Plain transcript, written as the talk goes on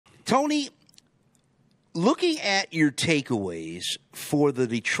Tony, looking at your takeaways for the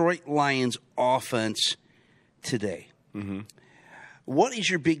Detroit Lions offense today, what is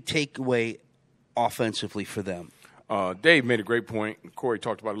your big takeaway offensively for them? Dave made a great point. Corey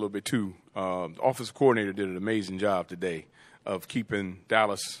talked about it a little bit too. The offensive coordinator did an amazing job today of keeping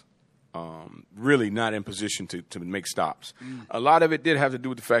Dallas really not in position to make stops. A lot of it did have to do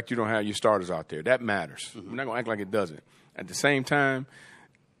with the fact you don't have your starters out there. That matters. We're not going to act like it doesn't. At the same time,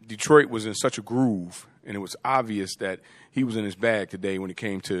 Detroit was in such a groove, and it was obvious that he was in his bag today when it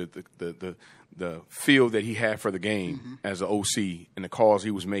came to the feel that he had for the game as an OC and the calls he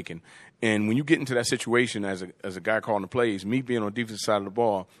was making. And when you get into that situation as a guy calling the plays, me being on the defensive side of the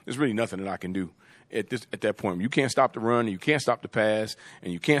ball, there's really nothing that I can do at that point. You can't stop the run, and you can't stop the pass,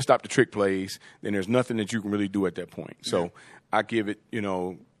 and you can't stop the trick plays. Then there's nothing that you can really do at that point. So I give it,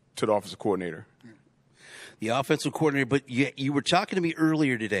 to the offensive coordinator. The offensive coordinator, but you were talking to me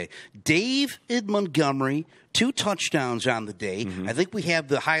earlier today. David Montgomery, 2 touchdowns on the day. I think we have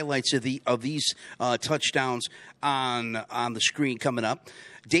the highlights of these touchdowns on the screen coming up.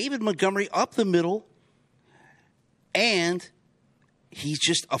 David Montgomery up the middle, and he's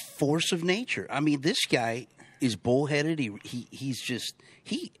just a force of nature. I mean, this guy is bullheaded. He's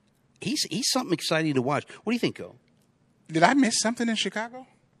something exciting to watch. What do you think, Go? Did I miss something in Chicago?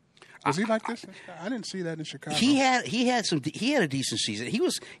 Was he like this? I didn't see that in Chicago. He had a decent season. He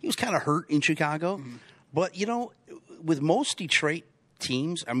was kind of hurt in Chicago, but with most Detroit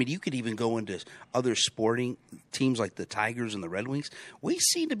teams, I mean, you could even go into other sporting teams like the Tigers and the Red Wings. We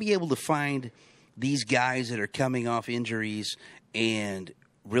seem to be able to find these guys that are coming off injuries and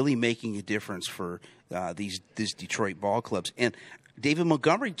really making a difference for these Detroit ball clubs. And David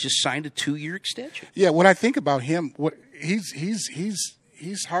Montgomery just signed a 2-year extension. Yeah, when I think about him,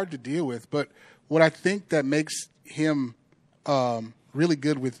 he's hard to deal with, but what I think that makes him really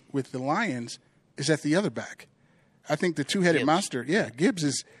good with the Lions is at the other back. I think the two-headed monster, Gibbs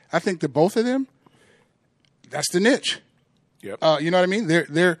is. I think that both of them, that's the niche. Yep. You know what I mean?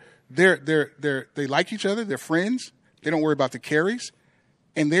 They like each other. They're friends. They don't worry about the carries,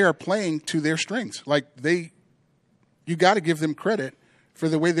 and they are playing to their strengths. Like you got to give them credit for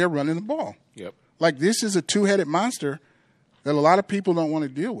the way they're running the ball. Yep. Like this is a two-headed monster that a lot of people don't want to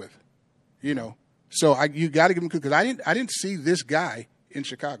deal with, So you got to give him because I didn't see this guy in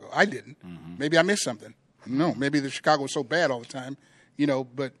Chicago. I didn't. Maybe I missed something. No, maybe the Chicago was so bad all the time,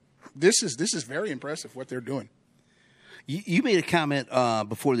 But this is very impressive what they're doing. You made a comment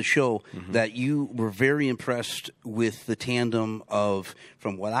before the show that you were very impressed with the tandem of,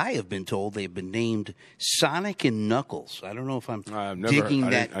 from what I have been told, they've been named Sonic and Knuckles. I don't know if I'm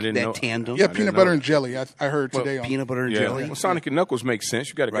digging that tandem. Yeah, peanut butter and jelly. I heard today on peanut butter and jelly. Well, Sonic and Knuckles makes sense.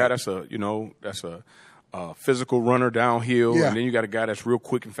 You got a guy that's a physical runner downhill, and then you got a guy that's real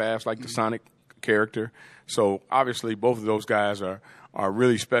quick and fast, like the Sonic character. So obviously, both of those guys are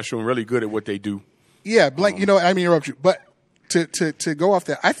really special and really good at what they do. Yeah, Blake, I didn't interrupt you, but to go off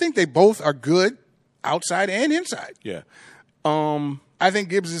that, I think they both are good outside and inside. Yeah. I think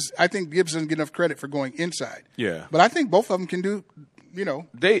Gibbs doesn't get enough credit for going inside. Yeah. But I think both of them can do,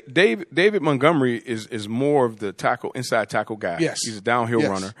 David Montgomery is more of the inside tackle guy. Yes. He's a downhill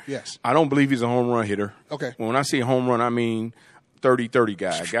runner. Yes. I don't believe he's a home run hitter. Okay. When I say home run, I mean 30-30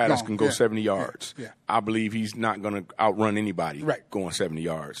 guy, a guy that can go 70 yards. Yeah. I believe he's not going to outrun anybody going 70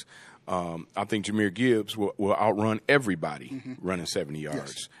 yards. I think Jahmyr Gibbs will outrun everybody running 70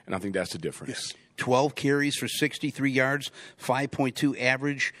 yards, and I think that's the difference. Yes. 12 carries for 63 yards, 5.2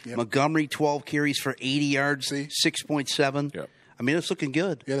 average. Yep. Montgomery, 12 carries for 80 yards, 6.7. Yep. I mean, it's looking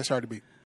good. Yeah, that's hard to beat.